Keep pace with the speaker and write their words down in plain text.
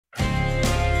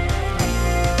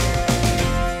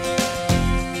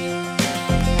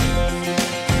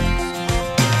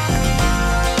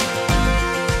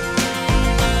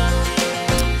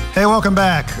welcome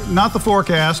back. Not the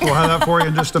forecast, we'll have that for you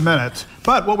in just a minute.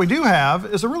 But what we do have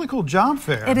is a really cool job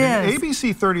fair. It is.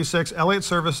 ABC 36 Elliot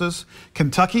Services,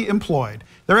 Kentucky Employed.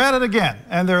 They're at it again,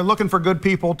 and they're looking for good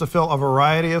people to fill a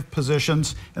variety of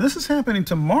positions. And this is happening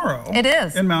tomorrow. It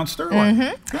is. In Mount Sterling.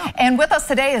 Yeah. And with us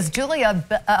today is Julia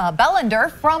Bellendir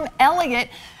from Elliot.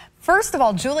 First of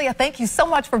all, Julia, thank you so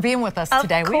much for being with us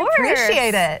today. We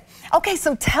appreciate it. Okay,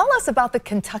 so tell us about the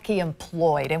Kentucky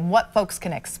Employed and what folks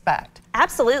can expect.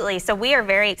 Absolutely. So we are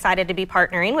very excited to be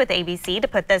partnering with ABC to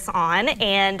put this on.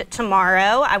 And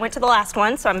tomorrow, I went to the last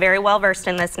one, so I'm very well versed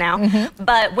in this now.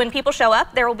 But when people show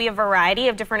up, there will be a variety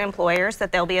of different employers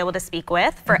that they'll be able to speak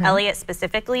with. For Elliot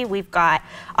specifically, we've got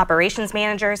operations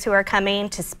managers who are coming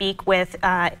to speak with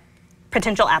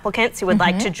potential applicants who would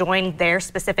like to join their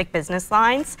specific business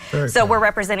lines. So we're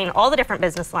representing all the different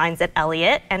business lines at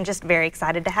Elliot and just very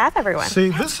excited to have everyone. See,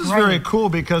 this is very cool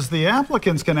because the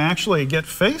applicants can actually get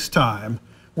FaceTime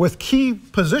with key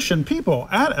position people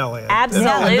at Elliot.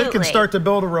 Absolutely. And they can start to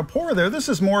build a rapport there. This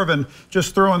is more than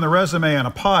just throwing the resume in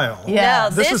a pile. No,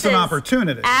 this is an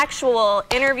opportunity. Actual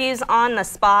interviews on the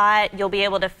spot. You'll be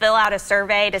able to fill out a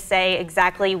survey to say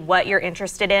exactly what you're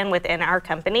interested in within our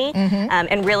company.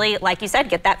 And really, like you said,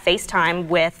 get that FaceTime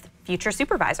with future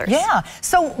supervisors. Yeah.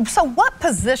 So what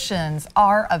positions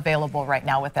are available right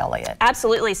now with Elliot?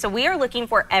 Absolutely. So we are looking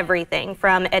for everything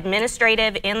from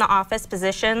administrative in the office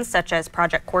positions such as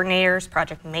project coordinators,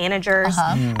 project managers,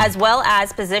 as well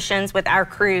as positions with our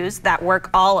crews that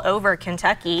work all over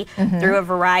Kentucky through a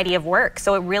variety of work.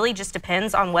 So it really just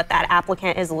depends on what that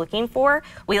applicant is looking for.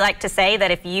 We like to say that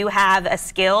if you have a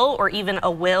skill or even a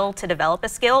will to develop a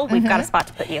skill, we've got a spot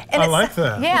to put you. And I like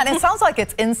that. Yeah, and it sounds like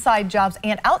it's inside jobs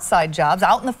and outside jobs,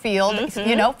 out in the field,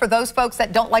 you know, for those folks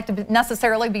that don't like to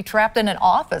necessarily be trapped in an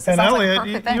office. And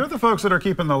Elliot, you're the folks that are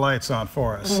keeping the lights on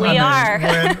for us. We are.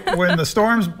 When the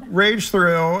storms rage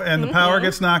through and the power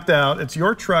gets knocked out, it's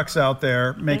your trucks out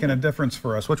there making a difference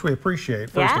for us, which we appreciate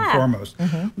first and foremost.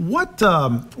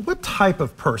 What type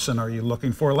of person are you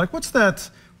looking for? Like, what's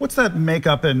that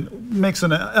makeup and makes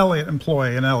an Elliot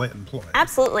employee an Elliot employee?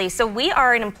 Absolutely. So we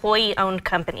are an employee-owned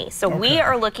company. So we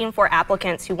are looking for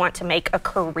applicants who want to make a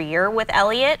career with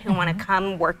Elliot, who want to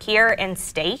come work here and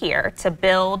stay here to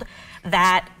build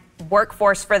that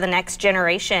workforce for the next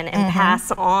generation and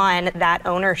pass on that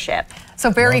ownership. So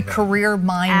very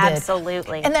career-minded.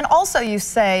 Absolutely. And then also you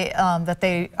say that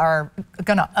they are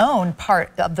going to own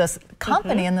part of this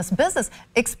company and this business.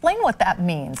 Explain what that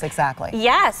means exactly.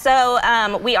 Yeah,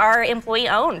 so we are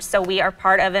employee-owned, so we are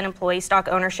part of an employee stock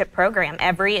ownership program.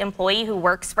 Every employee who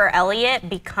works for Elliot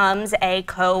becomes a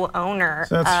co-owner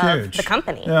of the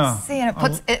company. Yeah. See,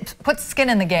 and it puts skin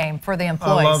in the game for the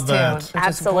employees too. Which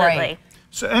Absolutely. Is great.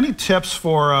 So any tips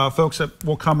for folks that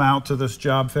will come out to this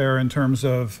job fair in terms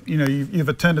of, you know, you've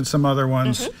attended some other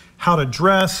ones, how to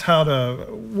dress,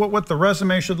 what the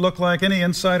resume should look like, any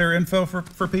insider info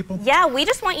for people? Yeah, we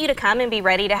just want you to come and be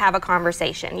ready to have a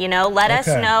conversation. You know, let us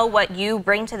know what you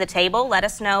bring to the table. Let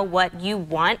us know what you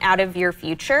want out of your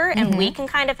future, and we can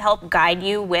kind of help guide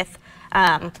you with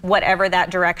whatever that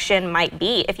direction might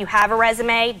be. If you have a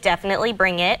resume, definitely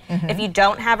bring it. If you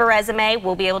don't have a resume,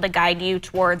 we'll be able to guide you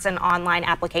towards an online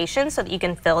application so that you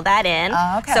can fill that in.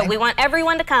 So we want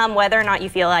everyone to come, whether or not you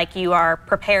feel like you are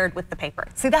prepared with the paper.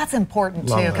 See, that's important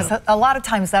too, because a lot of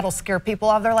times that'll scare people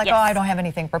off. They're like, oh, I don't have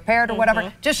anything prepared or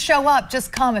whatever. Just show up,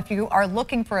 just come. If you are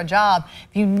looking for a job,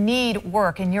 if you need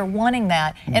work and you're wanting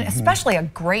that, and especially a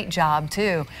great job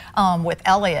too, with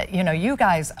Elliot, you know, you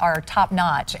guys are top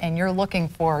notch and you're looking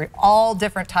for all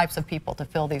different types of people to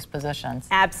fill these positions.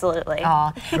 Absolutely.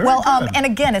 Well, and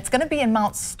again, it's going to be in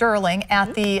Mount Sterling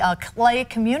at the Clay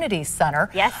Community Center.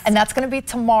 Yes. And that's going to be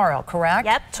tomorrow, correct?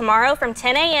 Yep, tomorrow from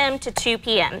 10 a.m. to 2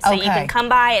 p.m. So you can come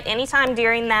by at any time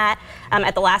during that.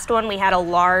 At the last one, we had a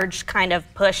large kind of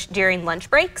push during lunch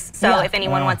breaks. So if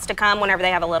anyone wants to come whenever they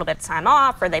have a little bit of time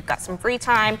off or they've got some free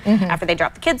time after they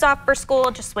drop the kids off for school,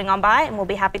 just swing on by and we'll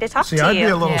be happy to talk to you. See, I'd be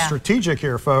a little strategic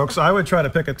here, folks. I would try to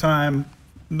pick a time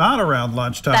not around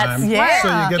lunchtime, so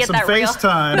you get some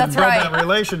FaceTime and build that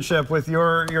relationship with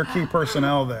your key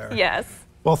personnel there. Yes.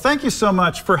 Well, thank you so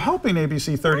much for helping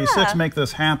ABC 36 make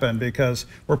this happen, because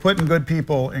we're putting good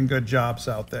people in good jobs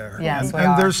out there. Yes,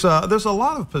 and there's a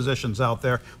lot of positions out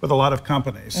there with a lot of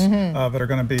companies that are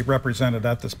going to be represented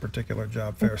at this particular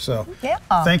job fair. So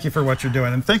thank you for what you're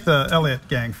doing, and thank the Elliot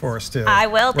gang for us too. I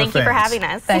will. Thank you for having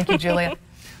us. Thank you, Julia.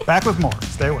 Back with more.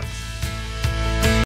 Stay with us.